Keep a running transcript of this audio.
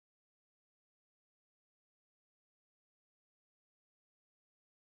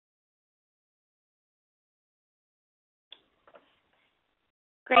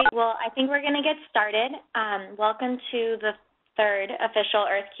Great. Well, I think we're going to get started. Welcome to the third official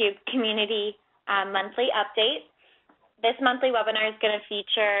EarthCube Community Monthly Update. This monthly webinar is going to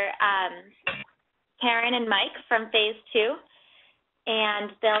feature Karen and Mike from Phase 2,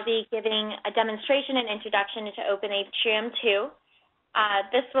 and they'll be giving a demonstration and introduction into Open Atrium 2.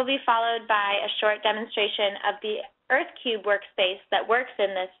 This will be followed by a short demonstration of the EarthCube Workspace that works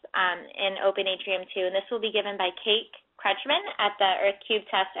in this in Open Atrium 2, and this will be given by Kate Kretschmann at the EarthCube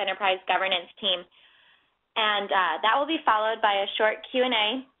Test Enterprise Governance team. And that will be followed by a short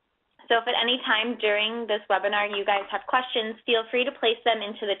Q&A. So if at any time during this webinar you guys have questions, feel free to place them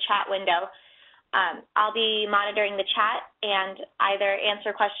into the chat window. I'll be monitoring the chat and either answer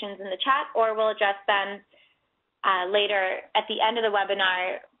questions in the chat or we'll address them later at the end of the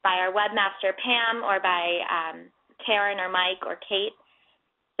webinar by our webmaster, Pam, or by Karen or Mike or Kate.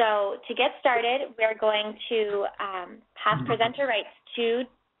 So to get started, we're going to pass presenter rights to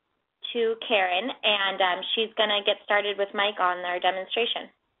Karen, and she's going to get started with Mike on our demonstration.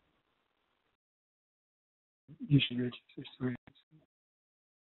 You should register.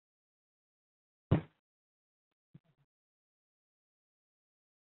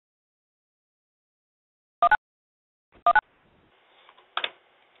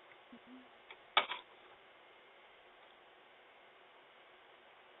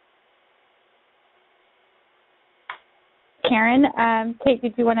 Karen, Kate,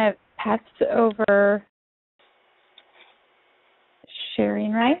 did you want to pass over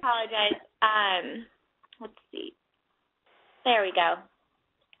sharing, right? I apologize. Let's see. There we go.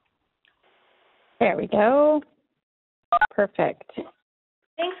 There we go. Perfect.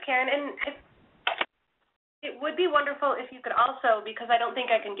 Thanks, Karen. And it would be wonderful if you could also, because I don't think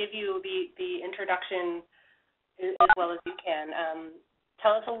I can give you the introduction as well as you can,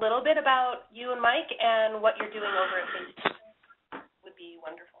 tell us a little bit about you and Mike and what you're doing over at Phase 2. Would be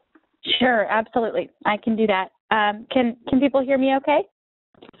wonderful. Sure, absolutely. I can do that. Can people hear me okay?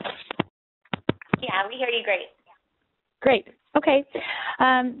 Yeah, we hear you great. Great. Okay.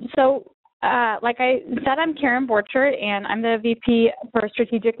 Like I said, I'm Karen Borchert, and I'm the VP for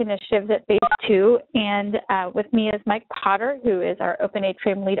Strategic Initiatives at Phase 2. And with me is Mike Potter, who is our Open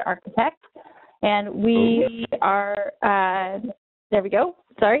Atrium lead architect. And we are, there we go.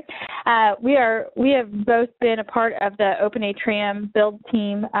 Sorry. We have both been a part of the Open Atrium build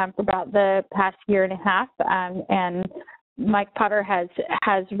team for about the past year and a half, and Mike Potter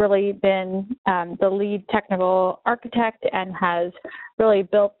has really been the lead technical architect and has really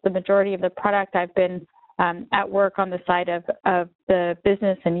built the majority of the product. I've been at work on the side of the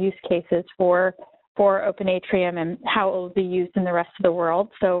business and use cases for Open Atrium and how it will be used in the rest of the world.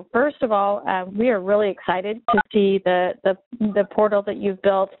 So first of all, we are really excited to see the portal that you've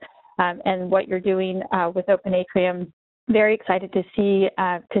built and what you're doing with Open Atrium. Very excited to see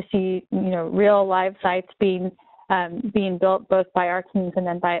real live sites being built both by our teams and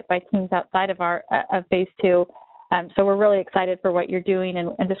then by teams outside of Phase 2. So we're really excited for what you're doing,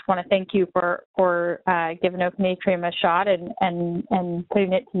 and just want to thank you for giving Open Atrium a shot and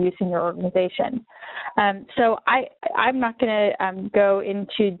putting it to use in your organization. So I'm not going to go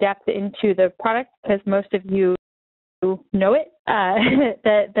into depth into the product because most of you know it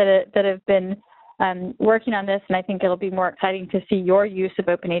that have been working on this, and I think it'll be more exciting to see your use of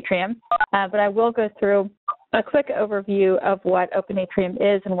Open Atrium. But I will go through a quick overview of what Open Atrium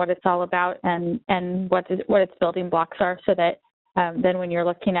is and what it's all about, and what its building blocks are, so that then when you're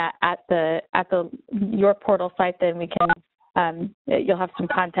looking at your portal site, then we can you'll have some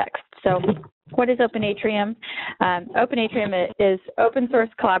context. So, what is Open Atrium? Open Atrium is open source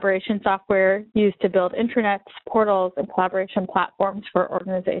collaboration software used to build intranets, portals, and collaboration platforms for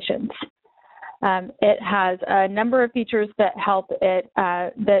organizations. It has a number of features that help it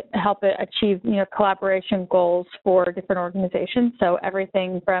achieve collaboration goals for different organizations. So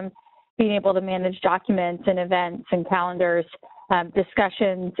everything from being able to manage documents and events and calendars,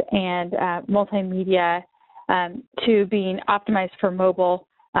 discussions and multimedia, to being optimized for mobile,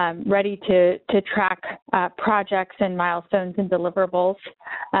 ready to track projects and milestones and deliverables,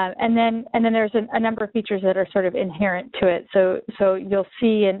 and then there's a number of features that are sort of inherent to it. So you'll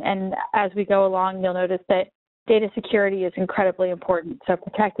see, and as we go along, you'll notice that data security is incredibly important. So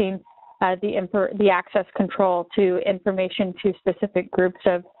protecting the access control to information to specific groups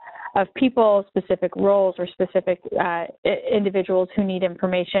of people, specific roles, or specific individuals who need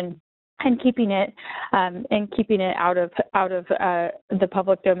information, and keeping it out of the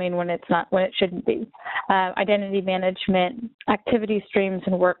public domain when it shouldn't be. Identity management, activity streams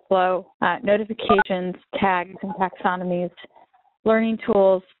and workflow, notifications, tags and taxonomies, learning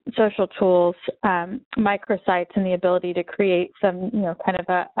tools, social tools, microsites, and the ability to create some, kind of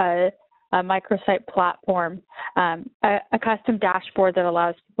a microsite platform, a custom dashboard that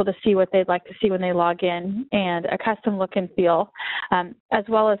allows people to see what they'd like to see when they log in, and a custom look and feel, as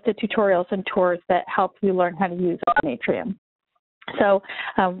well as the tutorials and tours that help you learn how to use Open Atrium. So,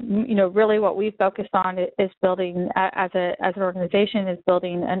 really what we've focused on is building, as an organization, is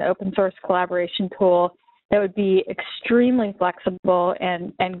building an open source collaboration tool that would be extremely flexible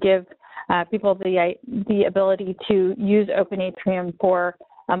and give people the ability to use Open Atrium for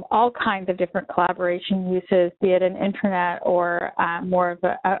all kinds of different collaboration uses, be it an intranet or more of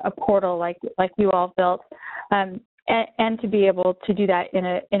a portal like you all built, and to be able to do that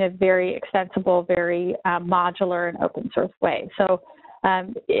in a very extensible, very modular and open source way. So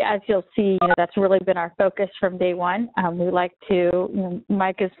as you'll see, that's really been our focus from day one. We like to,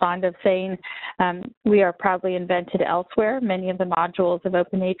 Mike is fond of saying, we are proudly invented elsewhere. Many of the modules of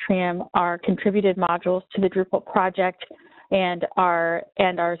Open Atrium are contributed modules to the Drupal project, and are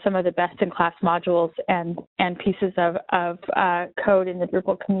some of the best-in-class modules and pieces of code in the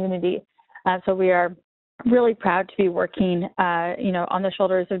Drupal community. So we are really proud to be working, on the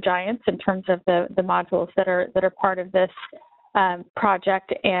shoulders of giants in terms of the modules that are part of this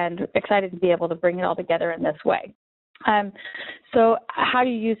project, and excited to be able to bring it all together in this way. So how do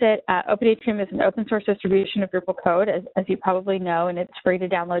you use it? Open Atrium is an open source distribution of Drupal code, as you probably know, and it's free to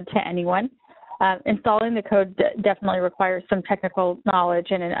download to anyone. Installing the code definitely requires some technical knowledge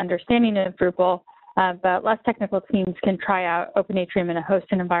and an understanding of Drupal, but less technical teams can try out Open Atrium in a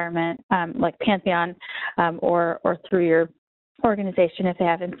hosted environment like Pantheon or through your organization if they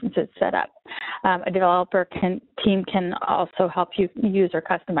have instances set up. A developer team can also help you use or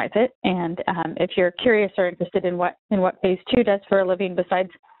customize it. And if you're curious or interested in what Phase 2 does for a living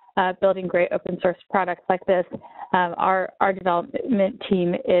besides building great open source products like this, our development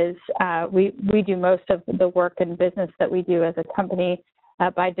team is, we do most of the work and business that we do as a company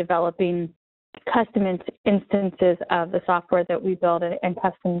by developing custom instances of the software that we build and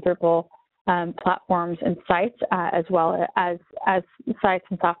custom Drupal platforms and sites, as well as sites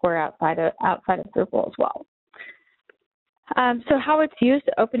and software outside of Drupal as well. So how it's used,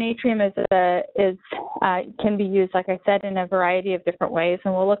 Open Atrium can be used, like I said, in a variety of different ways,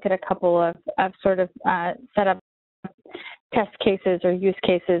 and we'll look at a couple of sort of setup test cases or use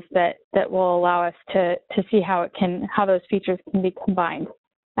cases that will allow us to see how those features can be combined.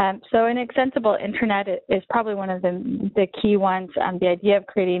 So an extensible intranet is probably one of the key ones. The idea of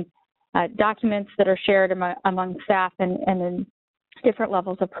creating documents that are shared among staff and in different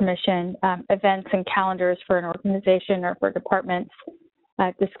levels of permission, events and calendars for an organization or for departments,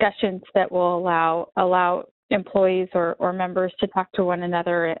 discussions that will allow employees or members to talk to one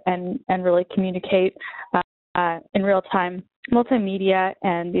another and really communicate in real time, multimedia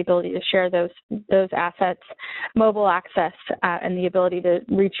and the ability to share those assets, mobile access and the ability to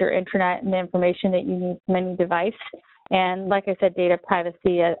reach your intranet and the information that you need from any device. And like I said, data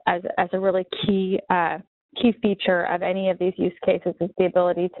privacy as a really key feature of any of these use cases is the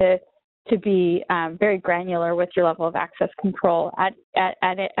ability to be very granular with your level of access control at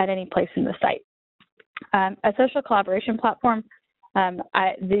any place in the site. A social collaboration platform,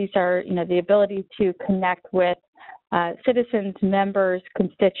 these are the ability to connect with citizens, members,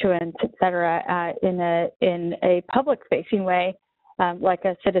 constituents, et cetera, in a public-facing way, like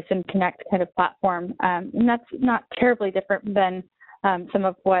a Citizen Connect kind of platform, and that's not terribly different than some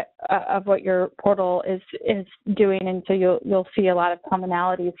of what your portal is doing, and so you'll see a lot of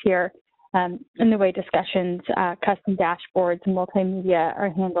commonalities here in the way discussions, custom dashboards, and multimedia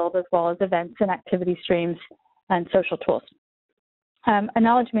are handled, as well as events and activity streams and social tools. A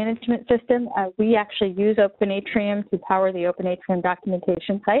knowledge management system, we actually use Open Atrium to power the Open Atrium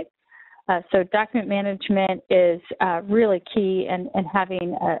documentation site. So document management is really key, and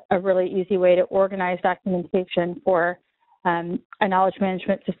having a really easy way to organize documentation for a knowledge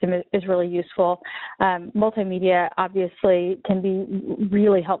management system is really useful. Multimedia obviously can be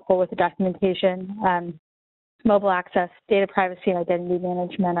really helpful with the documentation. Mobile access, data privacy, and identity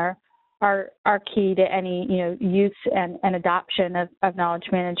management are key to any use and adoption of knowledge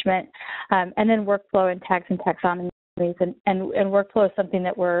management. And then workflow and tags and taxonomy. And workflow is something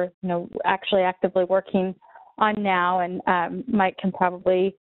that we're actually actively working on now, and Mike can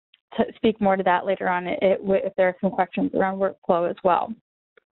probably speak more to that later on if there are some questions around workflow as well.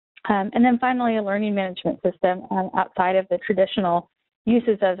 And then finally, a learning management system outside of the traditional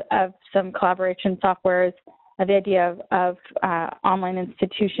uses of some collaboration softwares. The idea of online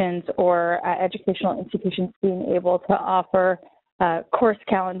institutions or educational institutions being able to offer course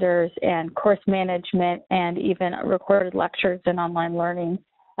calendars and course management, and even recorded lectures and online learning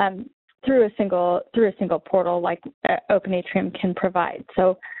through a single portal like Open Atrium can provide.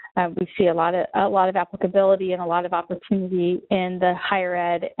 So we see a lot of applicability and a lot of opportunity in the higher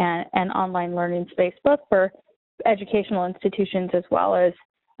ed and online learning space, both for educational institutions as well as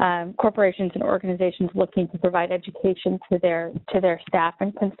corporations and organizations looking to provide education to their staff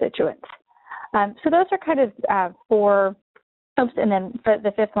and constituents. So those are kind of four. Oops, and then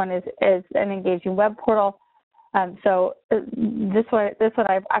the fifth one is an engaging web portal. So this one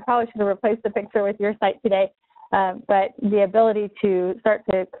I probably should have replaced the picture with your site today. But the ability to start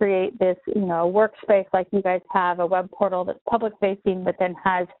to create this, workspace like you guys have, a web portal that's public facing, but then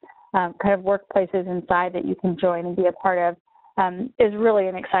has kind of workplaces inside that you can join and be a part of, is really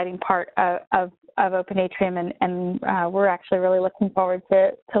an exciting part of Open Atrium, and we're actually really looking forward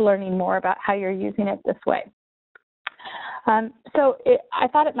to learning more about how you're using it this way. I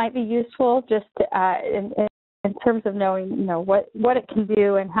thought it might be useful just in terms of knowing, what it can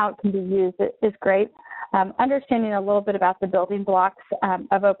do and how it can be used is great. Understanding a little bit about the building blocks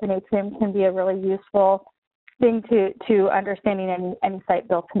of Open Atrium can be a really useful thing to understanding any site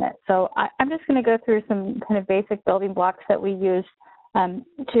built in it. So I'm just going to go through some kind of basic building blocks that we use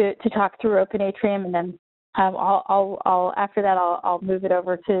to talk through Open Atrium, and then after that I'll move it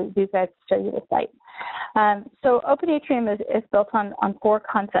over to these guys to show you the site. So Open Atrium is built on four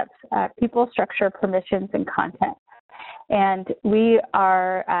concepts: people, structure, permissions, and content. And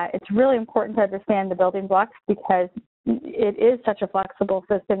it's really important to understand the building blocks because it is such a flexible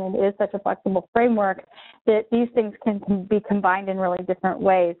system and it is such a flexible framework that these things can be combined in really different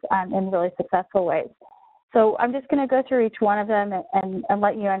ways, in really successful ways. So I'm just going to go through each one of them and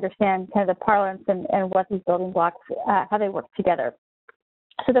let you understand kind of the parlance and what these building blocks, how they work together.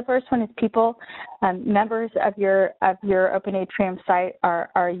 So the first one is people. Members of your Open Atrium site are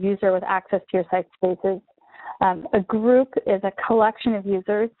a user with access to your site spaces. A group is a collection of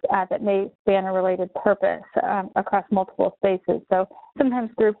users that may span a related purpose across multiple spaces. So sometimes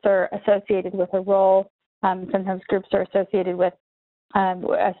groups are associated with a role. Sometimes groups are associated with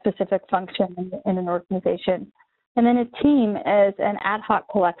a specific function in an organization. And then a team is an ad hoc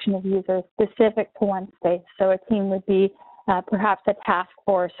collection of users specific to one space. So a team would be perhaps a task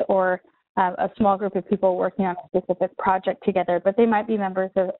force or a small group of people working on a specific project together, but they might be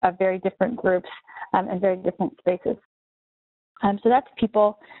members of very different groups and very different spaces. So that's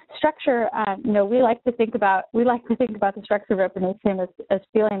people. Structure. We like to think about the structure of Open Atrium as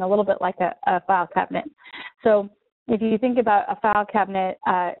feeling a little bit like a file cabinet. So if you think about a file cabinet,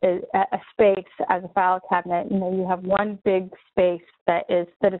 a space as a file cabinet, you have one big space that is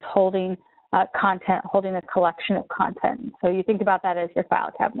holding content, holding a collection of content. So you think about that as your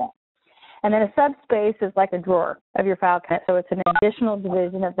file cabinet. And then a subspace is like a drawer of your file cabinet. So it's an additional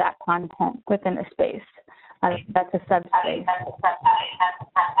division of that content within a space. That's a subspace.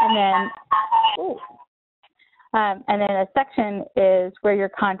 And then a section is where your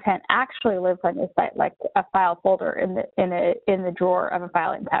content actually lives on your site, like a file folder in the drawer of a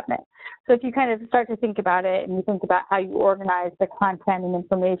filing cabinet. So if you kind of start to think about it and you think about how you organize the content and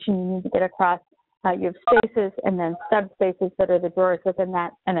information you need to get across, you have spaces and then subspaces that are the drawers within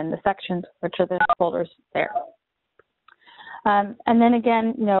that, and then the sections, which are the folders there. And then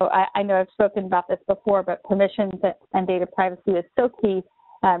again, I know I've spoken about this before, but permissions and data privacy is so key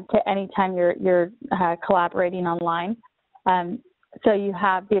to any time you're collaborating online. So you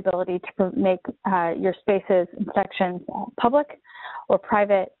have the ability to make your spaces and sections public or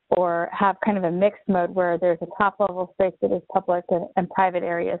private, or have kind of a mixed mode where there's a top level space that is public and private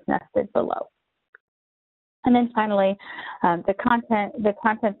areas nested below. And then finally, the content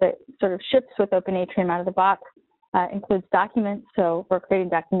that sort of ships with Open Atrium out of the box includes documents. So we're creating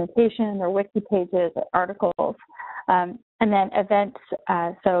documentation or wiki pages or articles. And then events.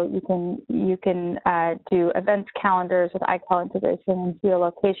 So you can do events calendars with iCal integration and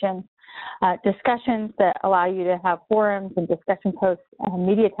geolocation. Discussions that allow you to have forums and discussion posts and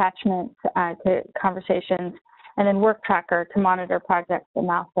media attachments to conversations. And then work tracker to monitor projects and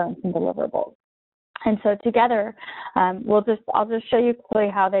milestones and deliverables. And so together, I'll just show you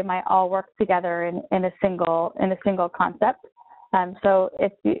quickly how they might all work together in a single concept. So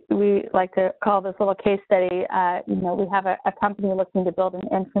we like to call this little case study. We have a company looking to build an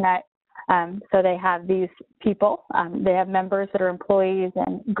intranet. So they have these people. They have members that are employees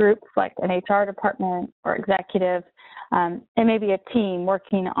and groups like an HR department or executive. And maybe a team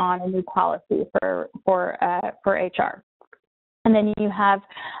working on a new policy for HR. And then you have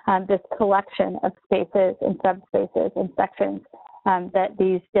this collection of spaces and subspaces and sections that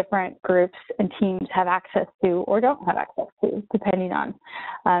these different groups and teams have access to or don't have access to, depending on.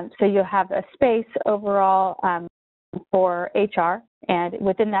 So you'll have a space overall for HR, and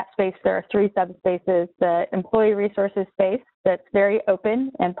within that space there are 3 subspaces: the employee resources space that's very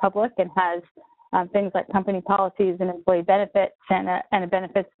open and public and has things like company policies and employee benefits and a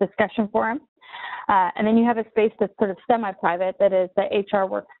benefits discussion forum. And then you have a space that's sort of semi-private that is the HR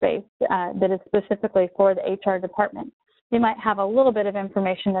workspace that is specifically for the HR department. You might have a little bit of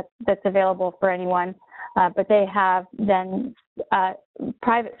information that's available for anyone, but they have then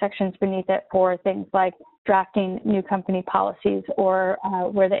private sections beneath it for things like drafting new company policies or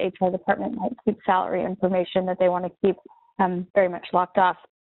where the HR department might keep salary information that they want to keep very much locked off.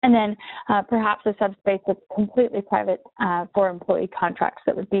 And then perhaps a subspace that's completely private for employee contracts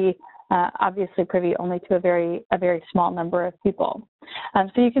that would be obviously privy only to a very small number of people.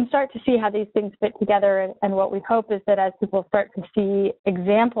 So you can start to see how these things fit together, and what we hope is that as people start to see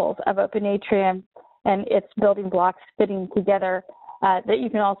examples of Open Atrium and its building blocks fitting together, that you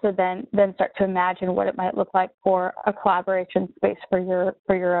can also then start to imagine what it might look like for a collaboration space for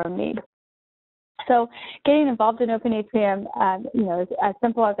your own need. So getting involved in Open Atrium, is as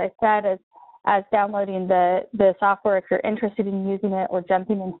simple as I said as downloading the software if you're interested in using it or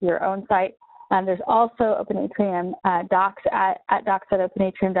jumping into your own site. There's also Open Atrium docs at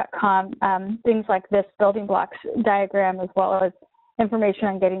docs@openatrium.com, things like this building blocks diagram, as well as information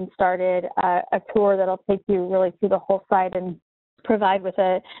on getting started, a tour that'll take you really through the whole site and provide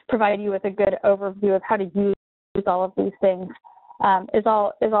you with a good overview of how to use all of these things. Is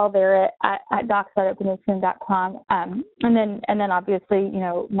all there at docs.openatrium.com, and then obviously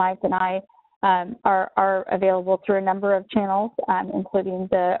Mike and I are available through a number of channels, including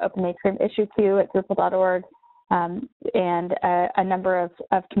the Open Atrium issue queue at Drupal.org, and a number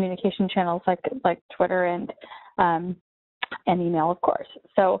of communication channels like Twitter and email, of course.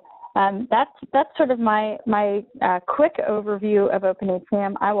 So that's sort of my quick overview of Open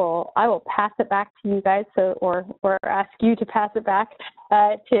Atrium. I will pass it back to you guys, or ask you to pass it back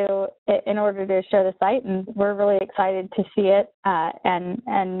in order to show the site, and we're really excited to see it.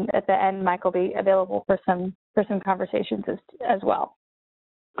 And at the end, Mike will be available for some conversations as well.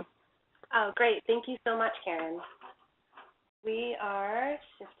 Oh, great! Thank you so much, Karen. We are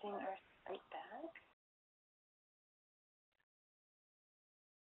shifting our site back.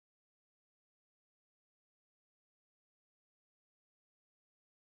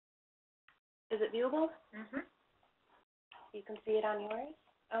 Is it viewable? Mm-hmm. You can see it on yours?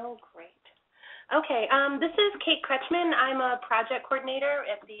 Oh, great. Okay, this is Kate Kretschmann. I'm a project coordinator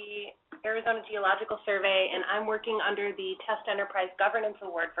at the Arizona Geological Survey, and I'm working under the Test Enterprise Governance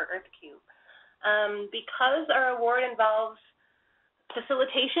Award for EarthCube. Because our award involves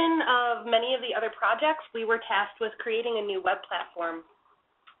facilitation of many of the other projects, we were tasked with creating a new web platform.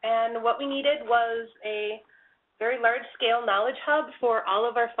 And what we needed was a very large-scale knowledge hub for all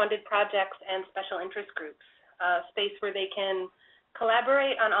of our funded projects and special interest groups, a space where they can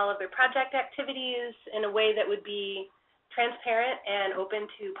collaborate on all of their project activities in a way that would be transparent and open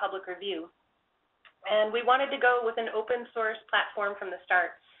to public review. And we wanted to go with an open source platform from the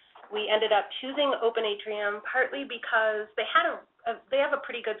start. We ended up choosing Open Atrium partly because they have a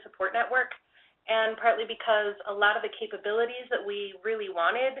pretty good support network, and partly because a lot of the capabilities that we really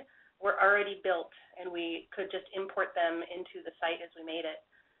wanted were already built, and we could just import them into the site as we made it.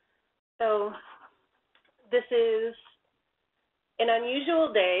 So this is an unusual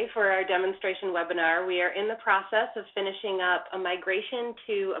day for our demonstration webinar. We are in the process of finishing up a migration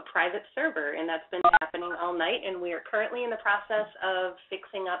to a private server, and that's been happening all night, and we are currently in the process of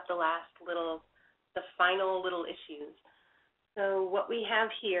fixing up the final little issues. So what we have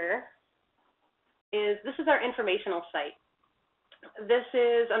here is, this is our informational site. This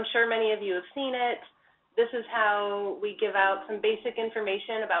is, I'm sure many of you have seen it. This is how we give out some basic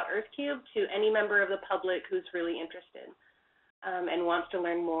information about EarthCube to any member of the public who's really interested and wants to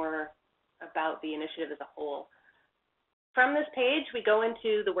learn more about the initiative as a whole. From this page, we go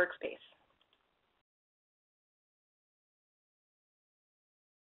into the workspace.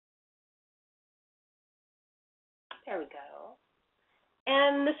 There we go.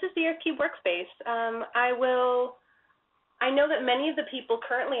 And this is the EarthCube Workspace. I know that many of the people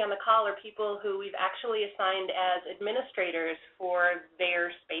currently on the call are people who we've actually assigned as administrators for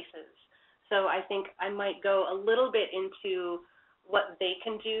their spaces. So I think I might go a little bit into what they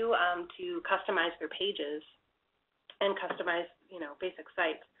can do to customize their pages and customize, basic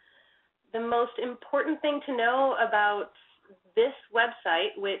sites. The most important thing to know about this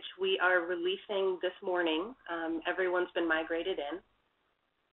website, which we are releasing this morning, everyone's been migrated in,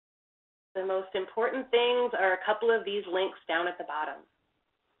 The most important things are a couple of these links down at the bottom.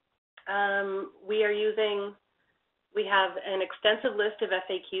 We have an extensive list of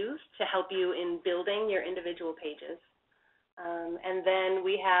FAQs to help you in building your individual pages. And then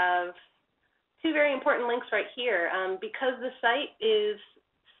we have two very important links right here. Because the site is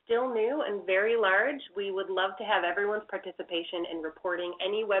still new and very large, we would love to have everyone's participation in reporting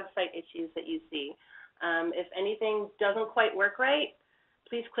any website issues that you see. If anything doesn't quite work right,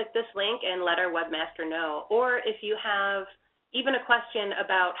 please click this link and let our webmaster know. Or if you have even a question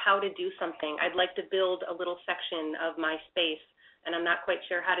about how to do something, I'd like to build a little section of my space and I'm not quite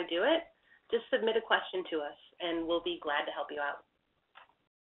sure how to do it, just submit a question to us and we'll be glad to help you out.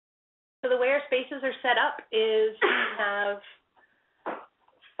 So the way our spaces are set up is we have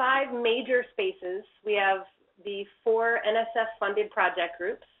 5 major spaces. We have the 4 NSF-funded project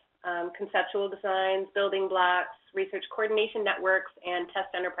groups, conceptual designs, building blocks, research coordination networks, and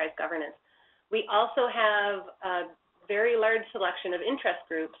test enterprise governance. We also have a very large selection of interest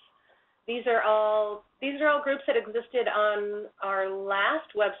groups. These are all groups that existed on our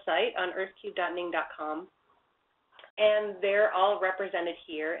last website on earthcube.ning.com, and they're all represented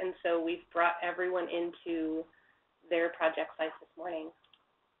here, and so we've brought everyone into their project sites this morning.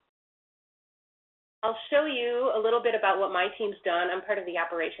 I'll show you a little bit about what my team's done. I'm part of the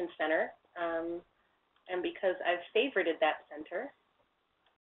Operations Center, and because I've favorited that center,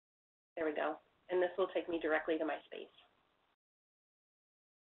 there we go, and this will take me directly to my space.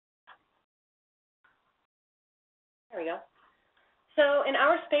 There we go. So in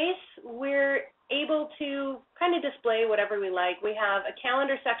our space, we're able to kind of display whatever we like. We have a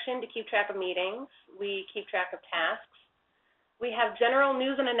calendar section to keep track of meetings. We keep track of tasks. We have general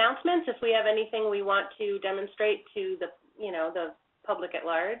news and announcements if we have anything we want to demonstrate to the public at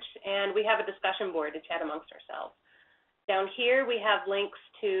large. And we have a discussion board to chat amongst ourselves. Down here, we have links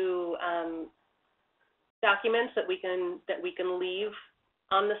to documents that we can leave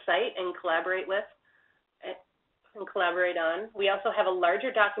on the site and collaborate with and collaborate on. We also have a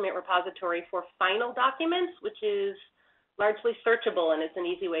larger document repository for final documents, which is largely searchable, and it's an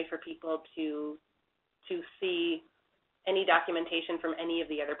easy way for people to see any documentation from any of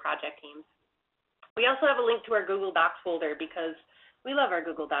the other project teams. We also have a link to our Google Docs folder because we love our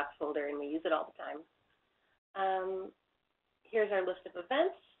Google Docs folder and we use it all the time. Here's our list of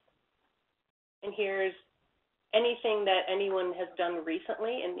events, and here's anything that anyone has done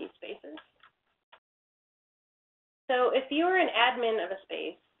recently in these spaces. So if you're an admin of a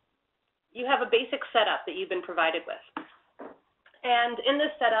space, you have a basic setup that you've been provided with. And in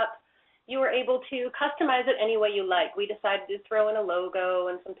this setup, you are able to customize it any way you like. We decided to throw in a logo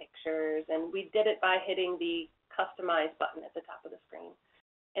and some pictures, and we did it by hitting the Customize button at the top of the screen.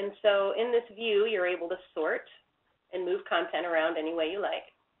 And so in this view, you're able to sort and move content around any way you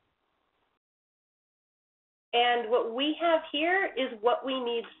like. And what we have here is what we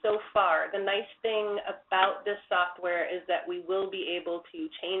need so far. The nice thing about this software is that we will be able to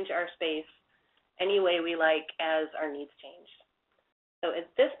change our space any way we like as our needs change. So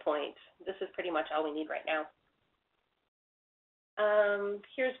at this point, this is pretty much all we need right now.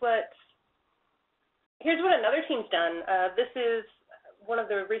 Here's what another team's done. This is one of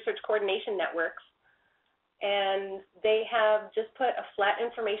the research coordination networks. And they have just put a flat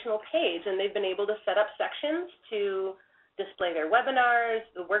informational page, and they've been able to set up sections to display their webinars,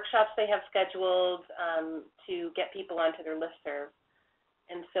 the workshops they have scheduled, to get people onto their listserv.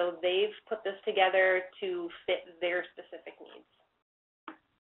 And so they've put this together to fit their specific needs.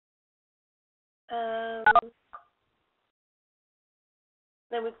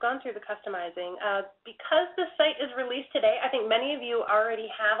 Then we've gone through the customizing. Because the site is released today, I think many of you already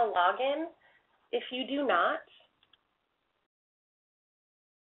have a login. If you do not,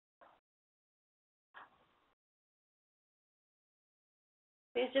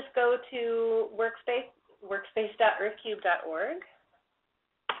 please just go to workspace.earthcube.org.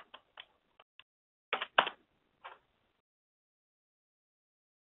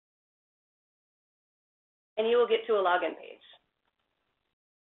 And you will get to a login page.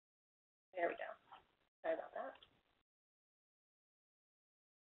 There we go. Sorry about that.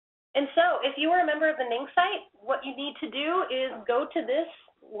 And so if you are a member of the Ning site, what you need to do is go to this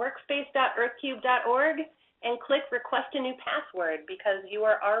workspace.earthcube.org and click Request a New Password because you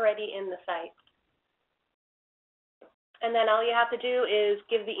are already in the site. And then all you have to do is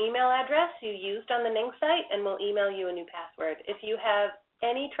give the email address you used on the Ning site and we'll email you a new password. If you have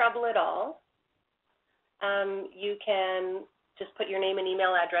any trouble at all, you can just put your name and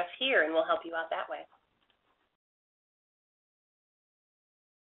email address here and we'll help you out that way.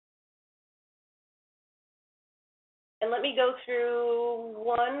 And let me go through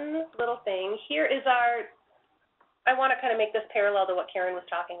one little thing. Here is our, I want to kind of make this parallel to what Karen was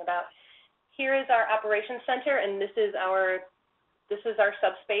talking about. Here is our operations center, and this is our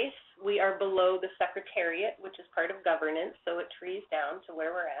subspace. We are below the secretariat, which is part of governance, so it trees down to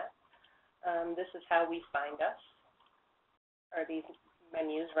where we're at. This is how we find us, are these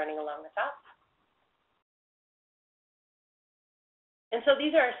menus running along the top. And so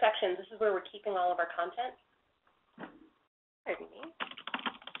these are our sections. This is where we're keeping all of our content. Pardon me.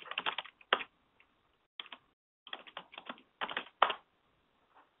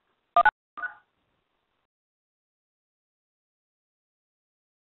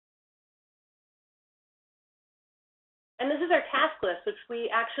 And this is our task list, which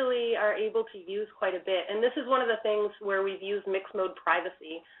we actually are able to use quite a bit. And this is one of the things where we've used mixed mode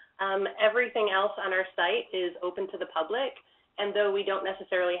privacy. Everything else on our site is open to the public. And though we don't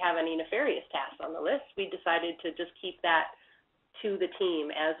necessarily have any nefarious tasks on the list, we decided to just keep that to the team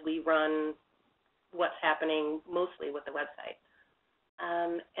as we run what's happening mostly with the website.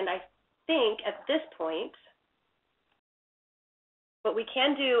 And I think at this point, what we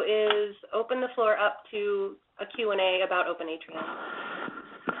can do is open the floor up to a Q&A about Open Atrium.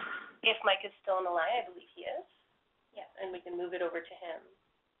 If Mike is still on the line, I believe he is. Yes, and we can move it over to him.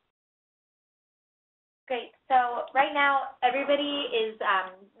 Great. So right now, everybody is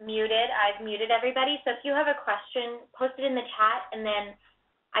muted. I've muted everybody. So if you have a question, post it in the chat, and then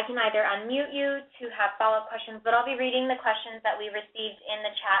I can either unmute you to have follow-up questions, but I'll be reading the questions that we received in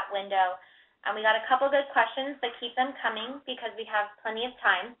the chat window. And we got a couple good questions, but keep them coming because we have plenty of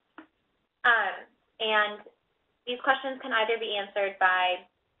time. And these questions can either be answered by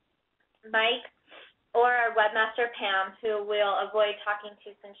Mike or our webmaster, Pam, who we'll avoid talking to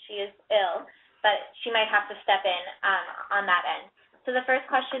since she is ill, but she might have to step in on that end. So the first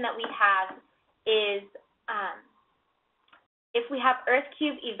question that we have is, if we have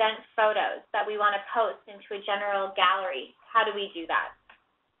EarthCube event photos that we want to post into a general gallery, how do we do that?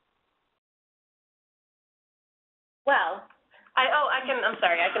 Well, I'm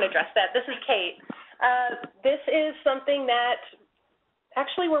sorry, I can address that. This is Kate. This is something that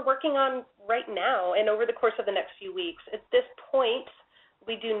actually we're working on right now and over the course of the next few weeks. At this point,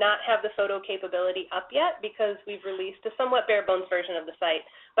 we do not have the photo capability up yet because we've released a somewhat bare bones version of the site.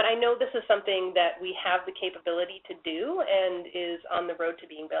 But I know this is something that we have the capability to do and is on the road to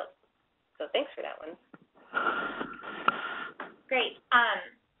being built. So thanks for that one. Great.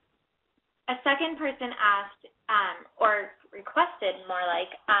 A second person asked, or requested more like,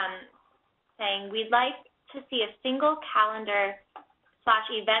 saying, we'd like to see a single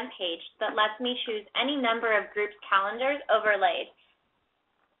calendar/event page that lets me choose any number of groups' calendars overlaid,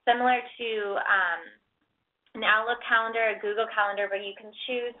 similar to an Outlook calendar, a Google calendar, where you can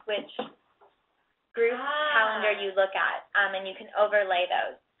choose which group calendar you look at, and you can overlay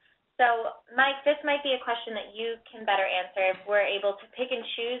those. So, Mike, this might be a question that you can better answer, if we're able to pick and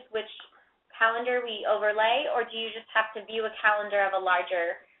choose which calendar we overlay, or do you just have to view a calendar of a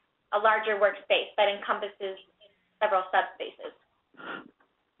larger workspace that encompasses several subspaces?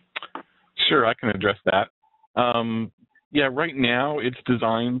 Sure, I can address that. Yeah, right now it's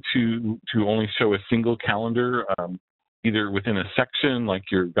designed to only show a single calendar, either within a section like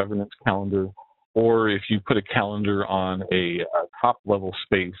your governance calendar, or if you put a calendar on a top-level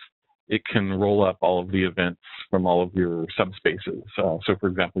space, it can roll up all of the events from all of your subspaces. So, for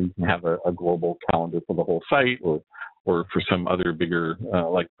example, you can have a global calendar for the whole site, or for some other bigger,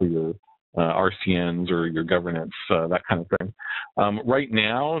 like for your RCNs or your governance, that kind of thing. Right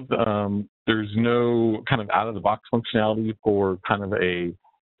now, there's no kind of out-of-the-box functionality for kind of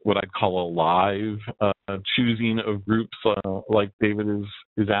what I'd call a live choosing of groups, like David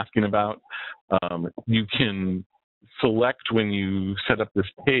is asking about. You can select when you set up this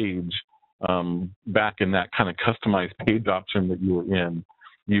page, back in that kind of customized page option that you were in,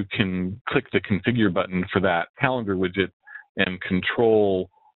 you can click the configure button for that calendar widget and control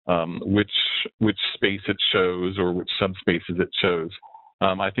which space it shows or which subspaces it shows.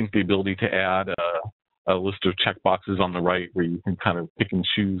 I think the ability to add a list of checkboxes on the right where you can kind of pick and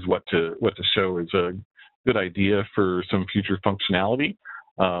choose what to show is a good idea for some future functionality.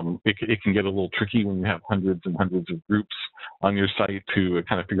 It can get a little tricky when you have hundreds and hundreds of groups on your site to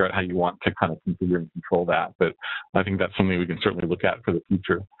kind of figure out how you want to kind of configure and control that. But I think that's something we can certainly look at for the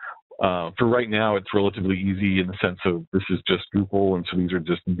future. For right now, it's relatively easy in the sense of this is just Drupal, and so these are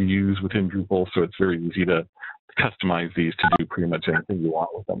just views within Drupal, so it's very easy to customize these to do pretty much anything you want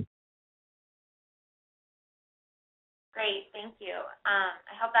with them. Great, thank you.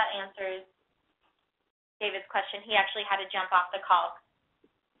 I hope that answers David's question. He actually had to jump off the call.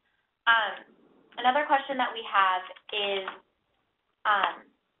 Another question that we have is,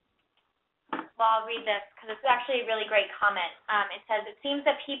 well, I'll read this because it's actually a really great comment. It says, it seems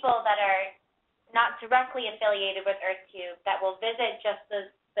that people that are not directly affiliated with EarthCube that will visit just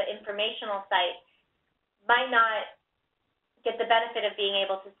the informational site might not get the benefit of being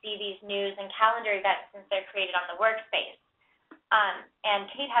able to see these news and calendar events since they're created on the workspace. And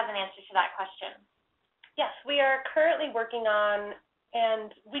Kate has an answer to that question. Yes, we are currently working on,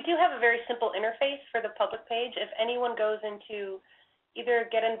 and we do have a very simple interface for the public page. If anyone goes into either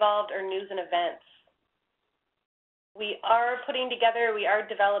Get Involved or News and Events, we are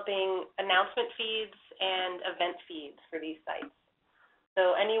developing announcement feeds and event feeds for these sites.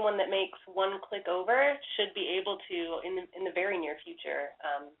 So anyone that makes one click over should be able to, in the very near future,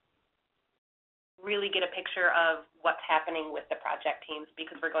 really get a picture of what's happening with the project teams,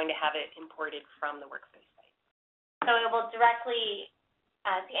 because we're going to have it imported from the workspace site. So it will directly,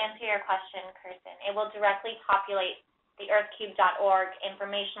 to answer your question, Kirsten, it will directly populate the earthcube.org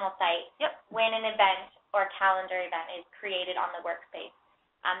informational site when an event or calendar event is created on the workspace.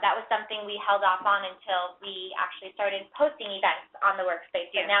 That was something we held off on until we actually started posting events on the workspace.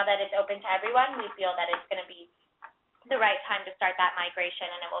 But now that it's open to everyone, we feel that it's going to be the right time to start that migration,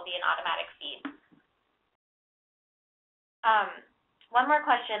 and it will be an automatic feed. One more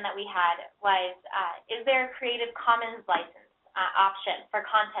question that we had was, is there a Creative Commons license option for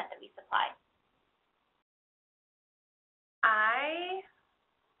content that we supply? I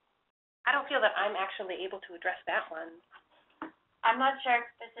don't feel that I'm actually able to address that one. I'm not sure if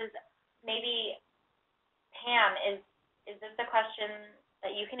this is, maybe Pam, is this a question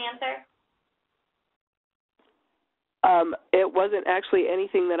that you can answer? It wasn't actually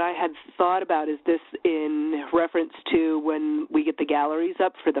anything that I had thought about. Is this in reference to when we get the galleries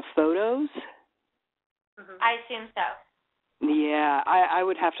up for the photos? Mm-hmm. I assume so. Yeah, I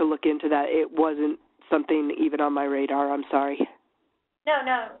would have to look into that. It wasn't something even on my radar. I'm sorry. No,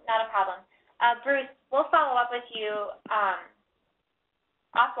 not a problem. Bruce, we'll follow up with you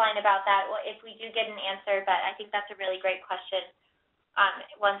offline about that if we do get an answer, but I think that's a really great question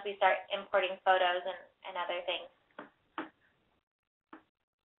once we start importing photos and other things.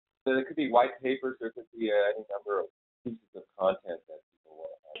 So there could be white papers, there could be any number of pieces of content that people want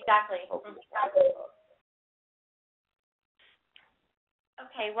to have. Exactly.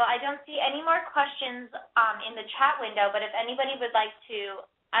 Okay, well, I don't see any more questions in the chat window, but if anybody would like to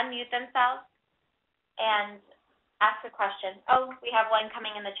unmute themselves and ask a question. Oh, we have one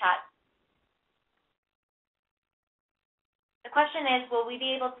coming in the chat. The question is, will we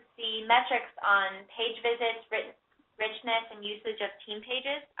be able to see metrics on page visits, richness, and usage of team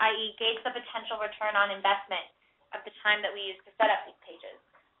pages, i.e. gauge the potential return on investment of the time that we use to set up these pages?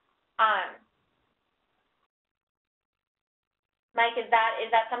 Mike, is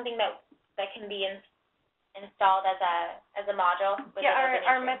that something that can be installed as a module? Yeah,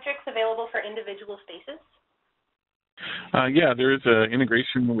 are metrics available for individual spaces? Yeah, there is an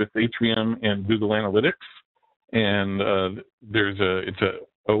integration with Atrium and Google Analytics, and it's a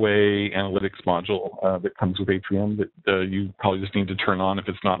OA analytics module that comes with Atrium that you probably just need to turn on if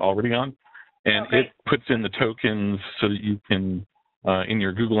it's not already on. And it puts in the tokens so that you can, in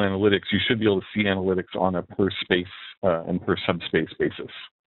your Google Analytics, you should be able to see analytics on a per space and per subspace basis.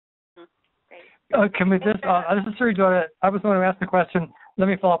 Can we just, this is Siri Jordan. I was going to ask the question. Let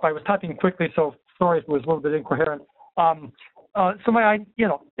me follow up. I was typing quickly, so sorry if it was a little bit incoherent.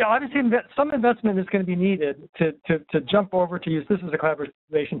 Obviously some investment is going to be needed to jump over to use this as a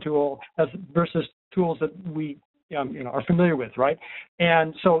collaboration tool versus tools that we are familiar with, right?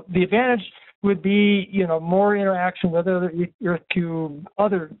 And so the advantage would be more interaction with other EarthCube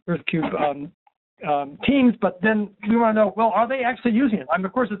teams, but then we want to know, well, are they actually using it? I mean,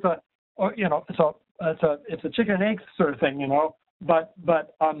 of course, it's a chicken and egg sort of thing, but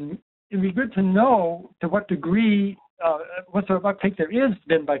it'd be good to know to what degree what sort of uptake there is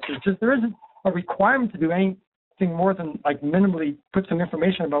been by churches. There isn't a requirement to do anything more than like minimally put some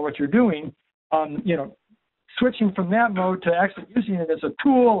information about what you're doing. Switching from that mode to actually using it as a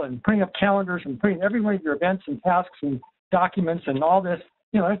tool and putting up calendars and putting every one of your events and tasks and documents and all this,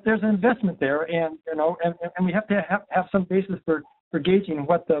 there's an investment there, and we have to have some basis for gauging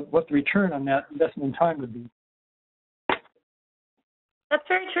what the return on that investment in time would be. That's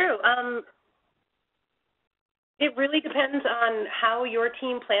very true. It really depends on how your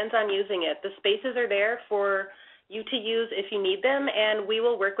team plans on using it. The spaces are there for you to use if you need them, and we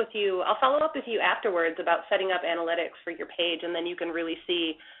will work with you. I'll follow up with you afterwards about setting up analytics for your page, and then you can really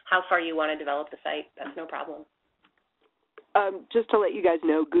see how far you want to develop the site. That's no problem. Just to let you guys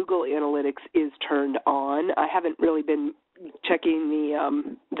know, Google Analytics is turned on. I haven't really been checking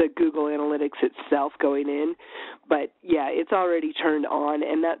the the Google Analytics itself going in. But yeah, it's already turned on,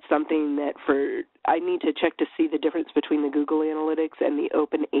 and that's something that I need to check to see the difference between the Google Analytics and the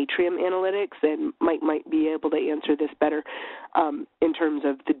Open Atrium Analytics, and Mike might be able to answer this better in terms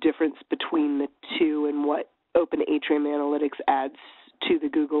of the difference between the two and what Open Atrium Analytics adds to the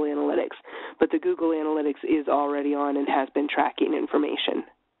Google Analytics. But the Google Analytics is already on and has been tracking information.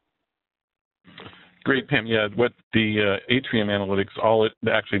 Great, Pam. Yeah, what the Atrium Analytics, all it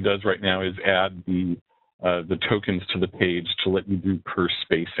actually does right now is add the tokens to the page to let you do per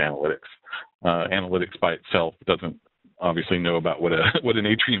space analytics. Analytics by itself doesn't obviously know about what an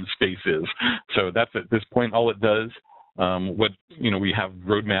Atrium space is. So that's at this point all it does. We have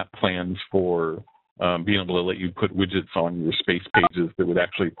roadmap plans for being able to let you put widgets on your space pages that would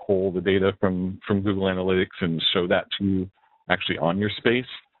actually pull the data from Google Analytics and show that to you actually on your space,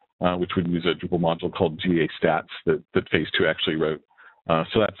 which would use a Drupal module called GA Stats that Phase 2 actually wrote.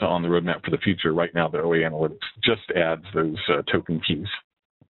 So that's on the roadmap for the future. Right now, the OA Analytics just adds those token keys.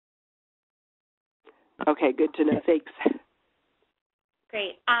 Okay, good to know. Thanks.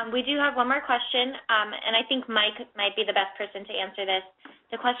 Great. We do have one more question, and I think Mike might be the best person to answer this.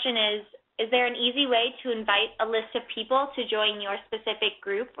 The question is there an easy way to invite a list of people to join your specific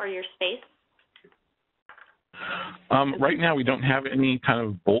group or your space? Right now, we don't have any kind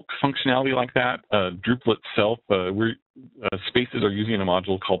of bulk functionality like that. Drupal itself, spaces are using a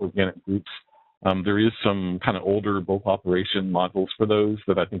module called Organic Groups. There is some kind of older bulk operation modules for those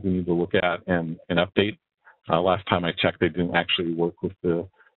that I think we need to look at and update. Last time I checked, they didn't actually work with the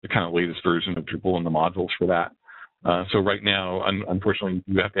kind of latest version of Drupal and the modules for that. So right now, unfortunately,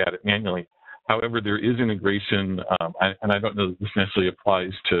 you have to add it manually. However, there is integration, and I don't know if this necessarily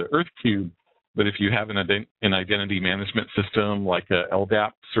applies to EarthCube, but if you have an identity management system like a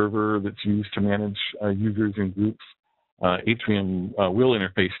LDAP server that's used to manage users and groups, Atrium will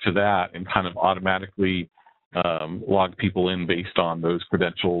interface to that and kind of automatically log people in based on those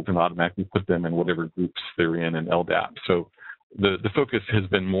credentials and automatically put them in whatever groups they're in LDAP. So the focus has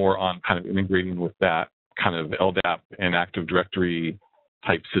been more on kind of integrating with that kind of LDAP and Active Directory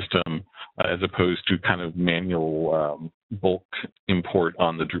type system as opposed to kind of manual bulk import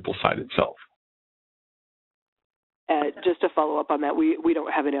on the Drupal side itself. Just to follow up on that, we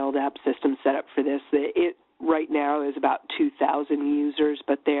don't have an LDAP system set up for this. It right now is about 2,000 users,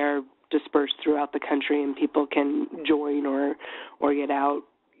 but they're dispersed throughout the country, and people can join or get out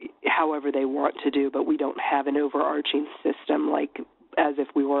however they want to do, but we don't have an overarching system like as if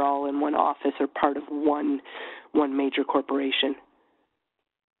we were all in one office or part of one major corporation.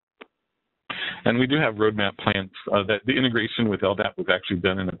 And we do have roadmap plans that the integration with LDAP was actually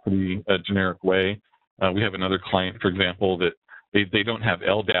done in a pretty generic way. We have another client, for example, that they don't have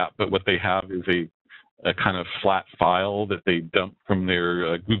LDAP, but what they have is a kind of flat file that they dump from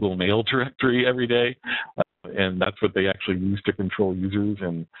their Google Mail directory every day. And that's what they actually use to control users.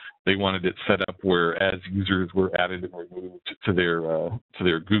 And they wanted it set up where as users were added and removed to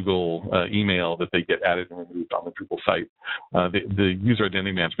their Google email, that they get added and removed on the Drupal site. The user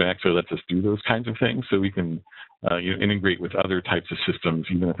identity management actually lets us do those kinds of things, so we can integrate with other types of systems,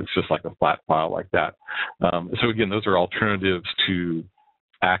 even if it's just like a flat file like that. So again, those are alternatives to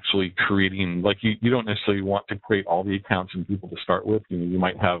actually creating, like you don't necessarily want to create all the accounts and people to start with. You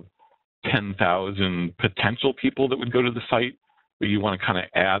might have 10,000 potential people that would go to the site, but you want to kind of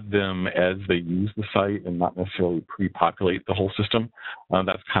add them as they use the site and not necessarily pre-populate the whole system.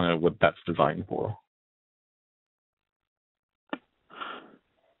 That's kind of what that's designed for.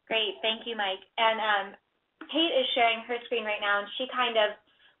 Great, thank you, Mike. And Kate is sharing her screen right now, and she kind of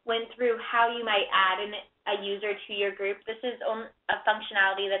went through how you might add a user to your group. This is a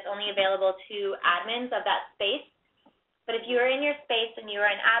functionality that's only available to admins of that space. But if you are in your space and you are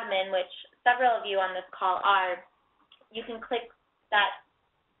an admin, which several of you on this call are, you can click that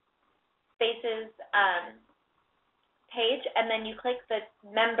Spaces page, and then you click the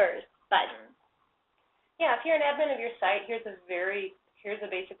Members button. Yeah, if you're an admin of your site, here's a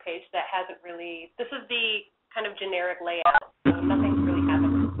basic page that hasn't really, this is the kind of generic layout, so nothing's really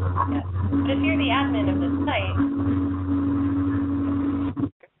happened yet. But if you're the admin of this site,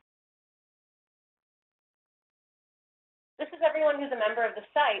 this is everyone who's a member of the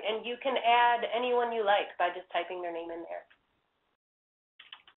site, and you can add anyone you like by just typing their name in there.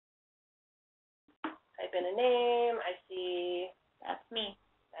 Type in a name, I see, that's me.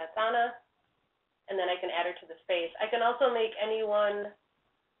 That's Anna, and then I can add her to the space. I can also make anyone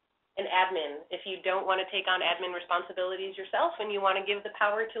an admin. If you don't want to take on admin responsibilities yourself and you want to give the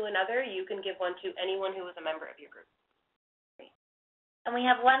power to another, you can give one to anyone who is a member of your group. And we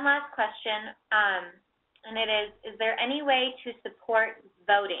have one last question. And it is there any way to support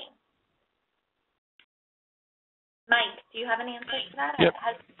voting. Mike, do you have any answers to that? Yep.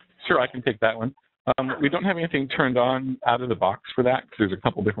 Sure, I can take that one. We don't have anything turned on out of the box for that because there's a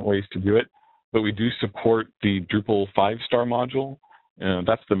couple different ways to do it, but we do support the Drupal 5-star module.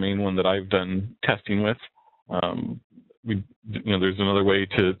 That's the main one that I've done testing with. There's another way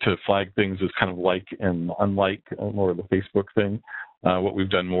to flag things as kind of like and unlike, more of the Facebook thing. What we've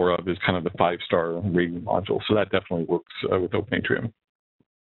done more of is kind of the 5-star rating module. So that definitely works with Open Atrium.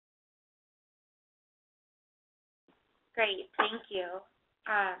 Great, thank you.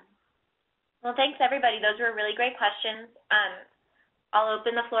 Well, thanks everybody. Those were really great questions. I'll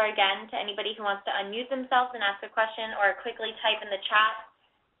open the floor again to anybody who wants to unmute themselves and ask a question or quickly type in the chat.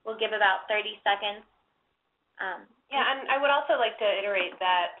 We'll give about 30 seconds. Yeah, and I would also like to iterate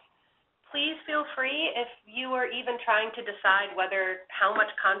that please feel free if you are even trying to decide how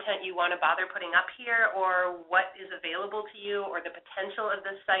much content you want to bother putting up here or what is available to you or the potential of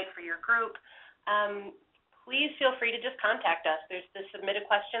this site for your group. Please feel free to just contact us. There's the submit a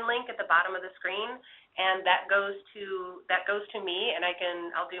question link at the bottom of the screen, and that goes to me, and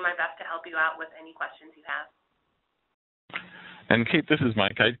I'll do my best to help you out with any questions you have. And Kate, this is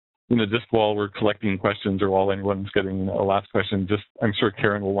Mike. Just while we're collecting questions or while anyone's getting a last question, I'm sure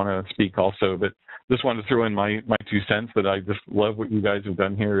Karen will want to speak also, but just wanted to throw in my 2 cents that I just love what you guys have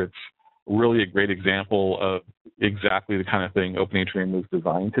done here. It's really a great example of exactly the kind of thing Open Atrium was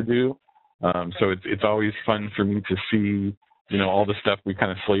designed to do. So it's always fun for me to see, all the stuff we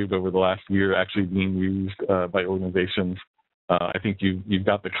kind of slaved over the last year actually being used by organizations. I think you've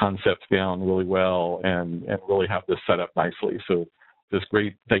got the concepts down really well and really have this set up nicely. So just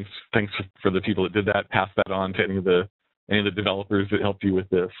great. Thanks for the people that did that. Pass that on to any of the developers that helped you with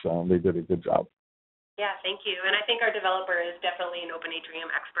this. They did a good job. Yeah, thank you. And I think our developer is definitely an Open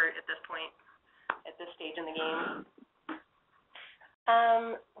Atrium expert at this point, at this stage in the game.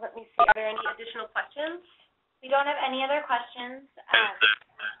 Let me see, are there any additional questions? We don't have any other questions.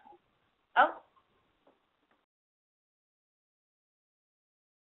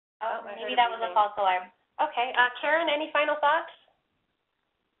 Maybe that was a false alarm. Okay. Karen, any final thoughts?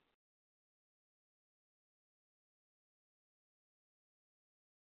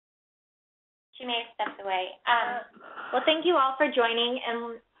 She may have stepped away. Well, thank you all for joining,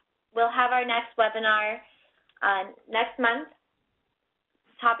 and we'll have our next webinar next month.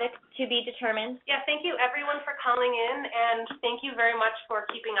 Topic to be determined. Yeah, thank you everyone for calling in, and thank you very much for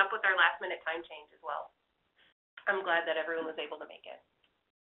keeping up with our last-minute time change as well. I'm glad that everyone was able to make it.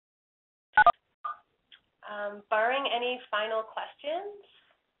 Barring any final questions,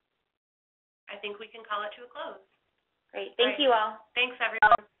 I think we can call it to a close. Great. Thank you all. Thanks,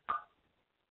 everyone.